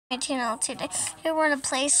channel today. We're going to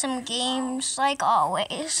play some games like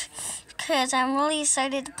always, because I'm really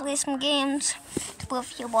excited to play some games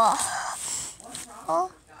with you all.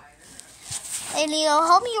 Oh. And you'll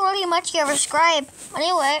help me really much if you subscribe.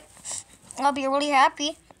 Anyway, I'll be really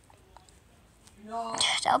happy.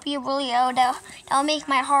 That'll be really, that'll make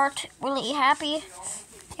my heart really happy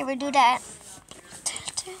if we do that.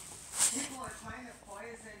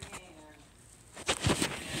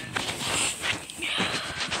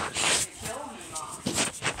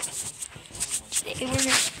 Today we're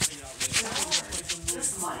just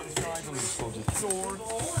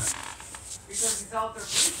because he's out there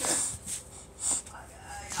preaching.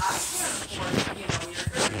 I can't afford, you're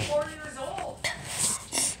 34 years old.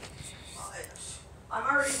 I'm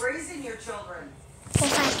already raising your children.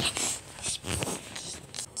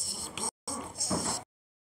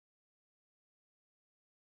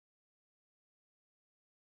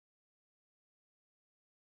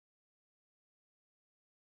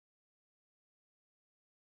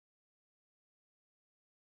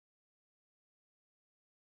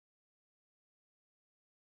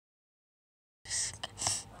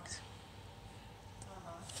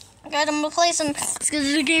 Guys, I'm gonna play some because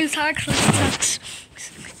this game's actually sucks.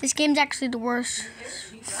 This game's actually the worst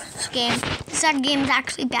game. This game's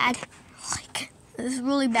actually bad. This is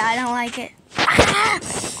really bad. I don't like it. Ah!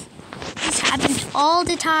 This happens all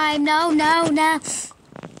the time. No. No.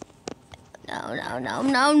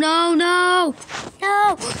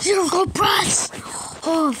 Zero gold press.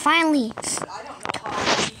 Oh, finally. I don't know how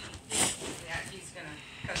he's gonna,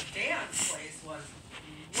 because Dan's place was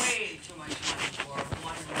way too much money for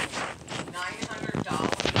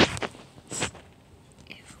 $900.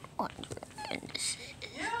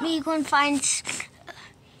 Me going to find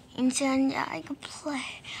and I can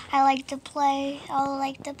play. I like to play.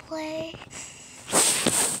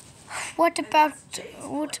 What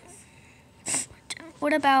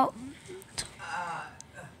about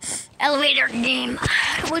elevator game?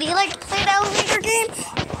 Would you like to play the elevator game?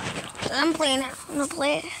 I'm playing it. I'm gonna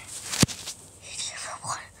play it.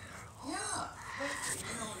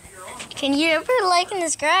 Can you ever like and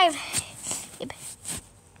subscribe?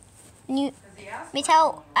 Me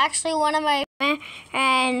tell actually one of my friends,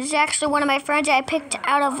 and it's actually one of my friends I picked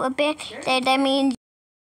out of a band. That means.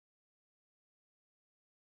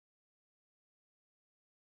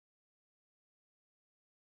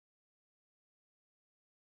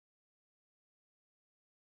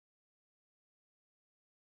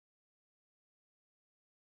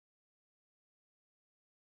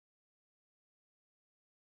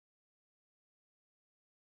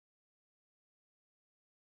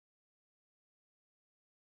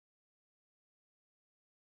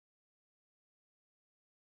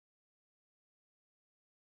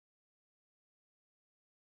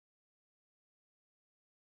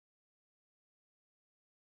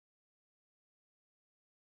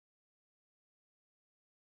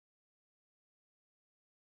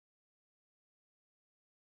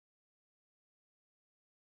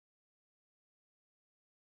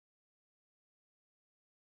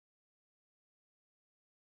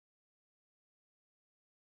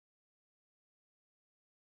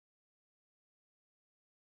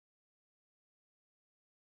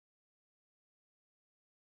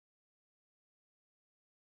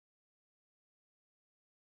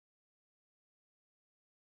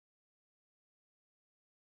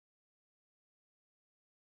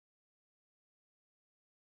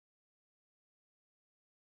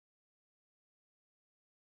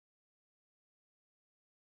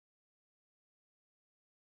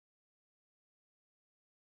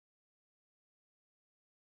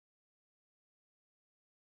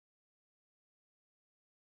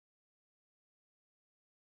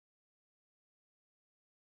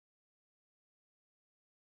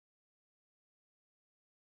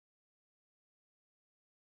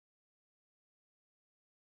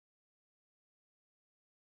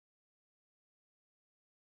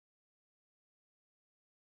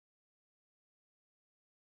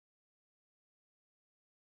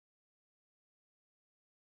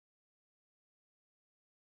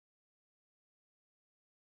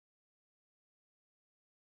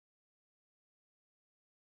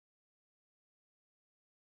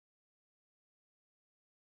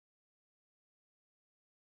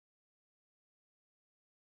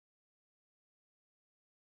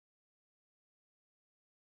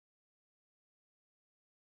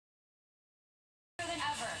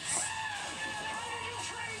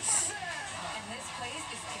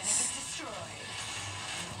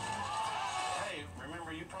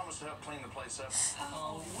 You promised to help clean the place up.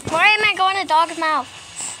 Why am I going to Dog's mouth?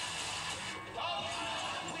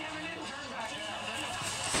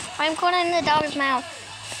 I'm going in the dog's mouth.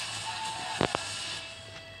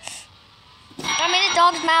 I'm in the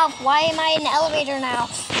dog's mouth. Why am I in the elevator now?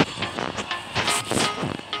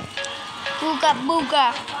 Booga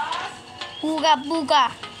booga. Booga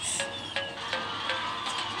booga.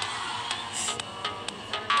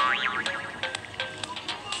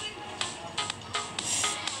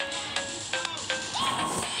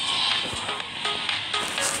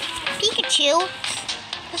 Pikachu?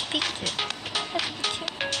 Who's Pikachu? That's Pikachu.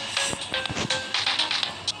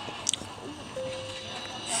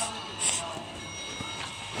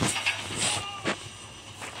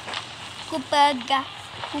 Kubaga.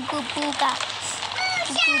 Ukubuga.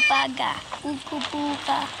 Ukubaga.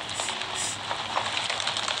 Ukubuga.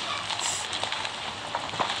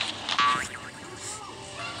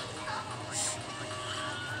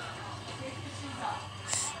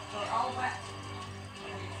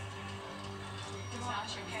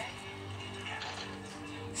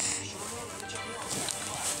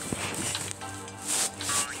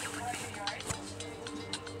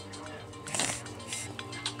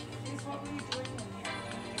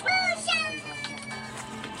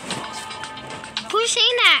 Who's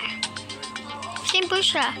saying that? Saying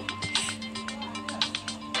Busha.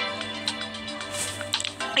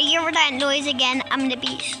 If you hear that noise again, I'm gonna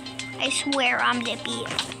be. I swear I'm gonna be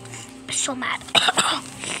so mad.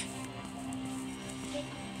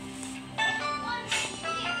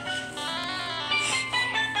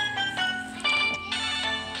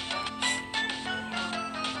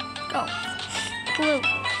 Go. Blue.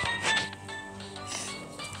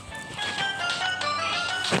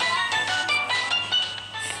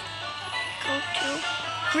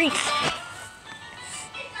 Green.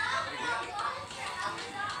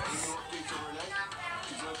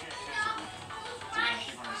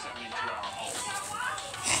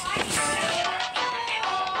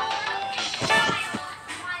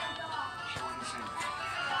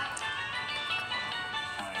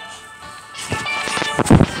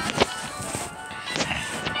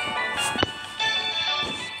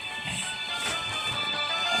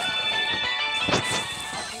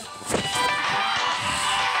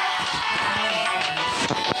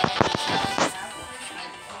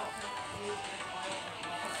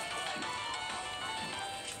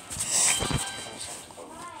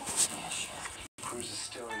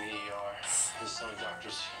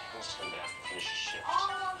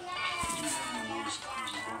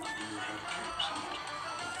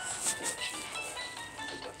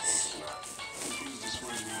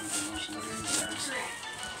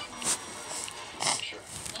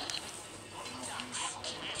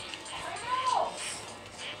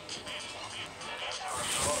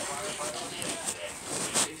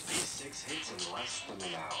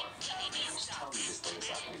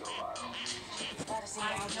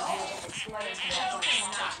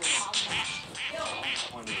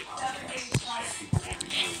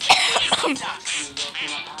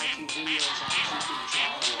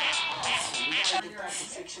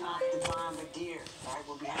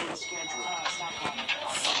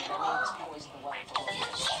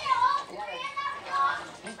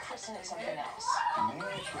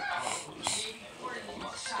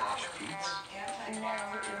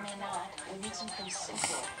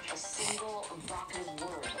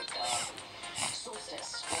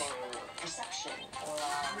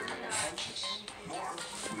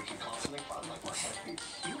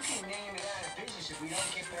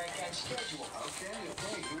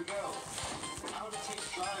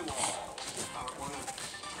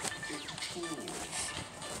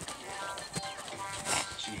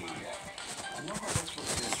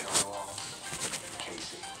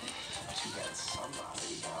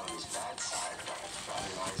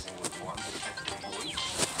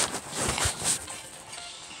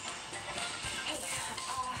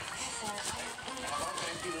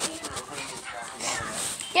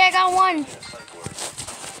 Yeah, I got one.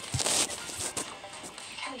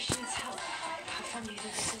 Kelly, she needs help. How fun do you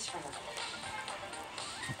think this is for her?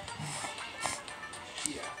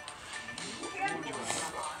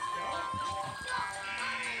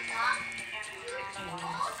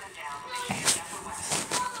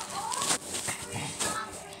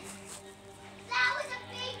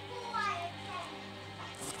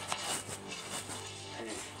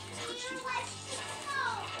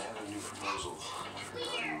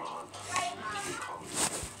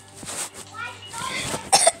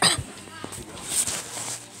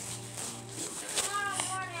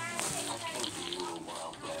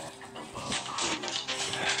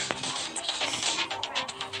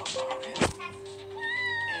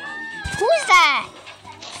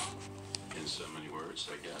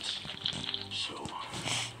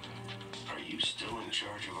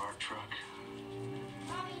 our truck?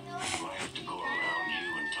 Do I have to go around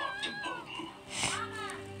you and talk to Bowden?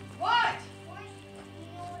 What?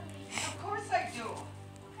 Of course I do.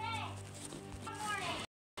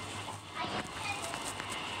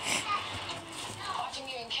 Watching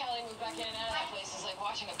you and Kelly move back in and out of that place is like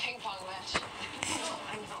watching a ping pong match.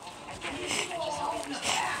 I know. I get it. I just hope he's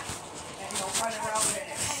back. And he'll run around in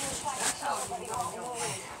it. That's how you know he'll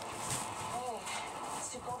win. Hey, it's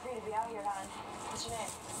too cold for you to be out here, hon. What's your name?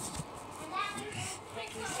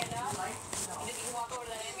 Make me stand up? Like, You think you can walk over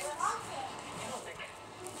to that ambulance? I don't think.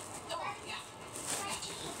 Oh, yeah.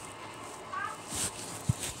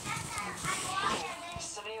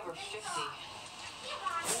 Somebody over 50. You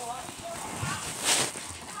know what?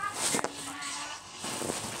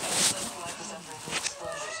 Looking like he's suffering from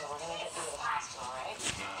exposure, so we're gonna get you to the hospital, right?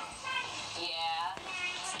 Yeah.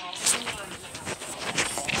 It's nice.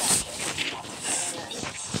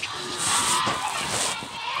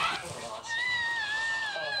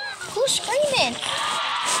 Who's screaming?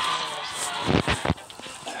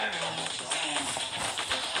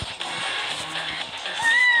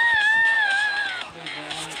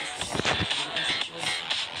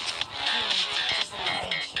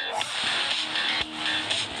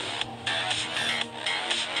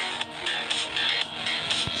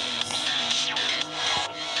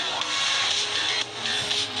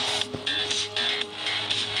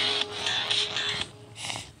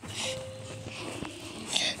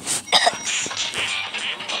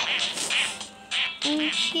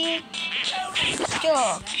 Shit.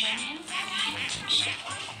 Stop.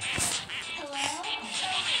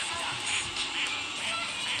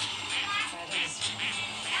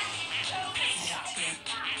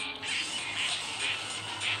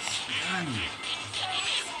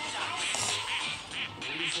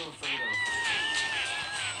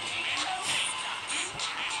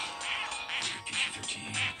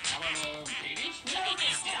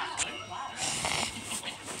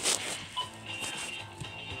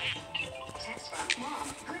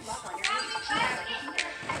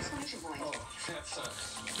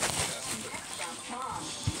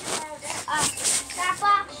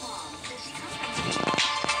 Papa.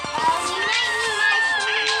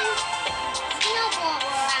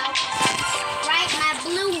 Right, my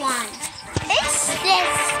blue one. It's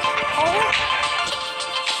this. Oh,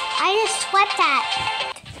 I just sweat that.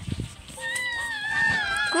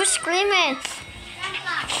 Who's screaming?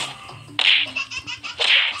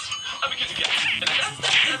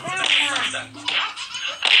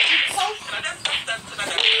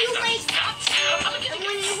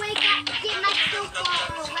 When you wake up, get my snowball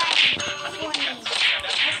ready for me.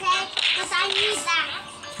 Okay? Because I need that.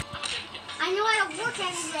 I know how to work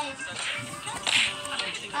everything.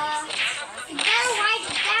 You better write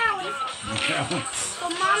it down. So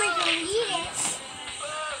Mama can read it.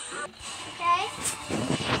 Okay?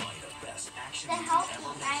 That helps me,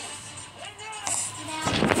 right?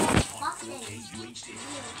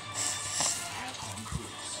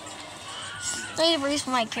 I need to erase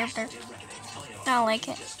my character. I don't like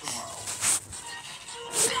it.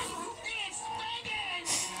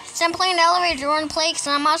 So I'm playing Elevator Run Play because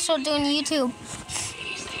I'm also doing YouTube.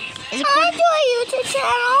 I do a YouTube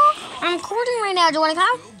channel. I'm recording right now. Do you want to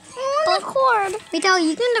come? Record. Vito,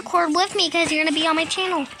 you can record with me because you're going to be on my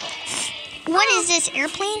channel. What is this,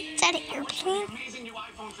 airplane? Is that an airplane?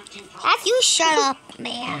 You shut up,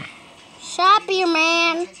 man. Shut up, you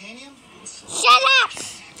man. Shut up.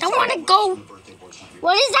 I want to go.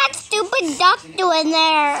 What is that stupid duck doing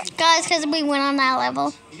there? Guys, because we went on that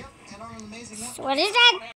level. What is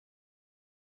that?